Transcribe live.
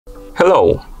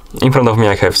Hello! In front of me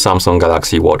I have Samsung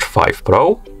Galaxy Watch 5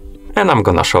 Pro and I'm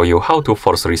gonna show you how to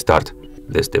force restart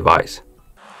this device.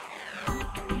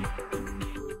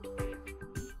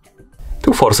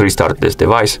 To force restart this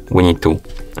device, we need to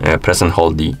press and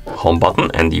hold the home button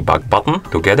and the back button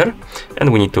together,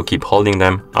 and we need to keep holding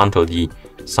them until the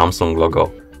Samsung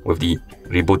logo with the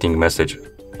rebooting message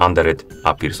under it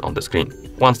appears on the screen.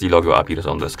 Once the logo appears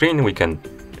on the screen, we can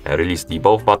release the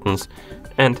both buttons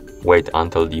and wait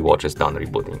until the watch is done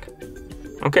rebooting.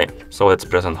 Okay, so let's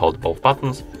press and hold both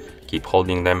buttons, keep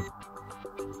holding them.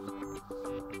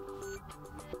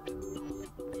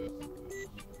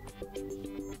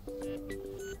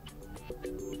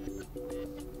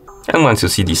 And once you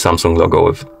see the Samsung logo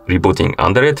with rebooting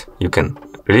under it, you can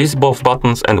release both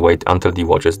buttons and wait until the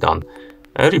watch is done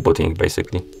rebooting,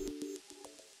 basically.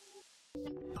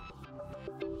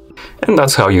 And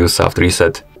that's how you soft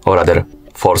reset, or rather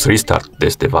force restart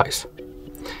this device.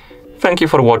 Thank you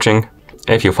for watching.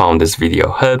 If you found this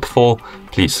video helpful,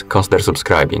 please consider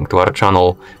subscribing to our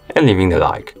channel and leaving a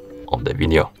like on the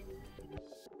video.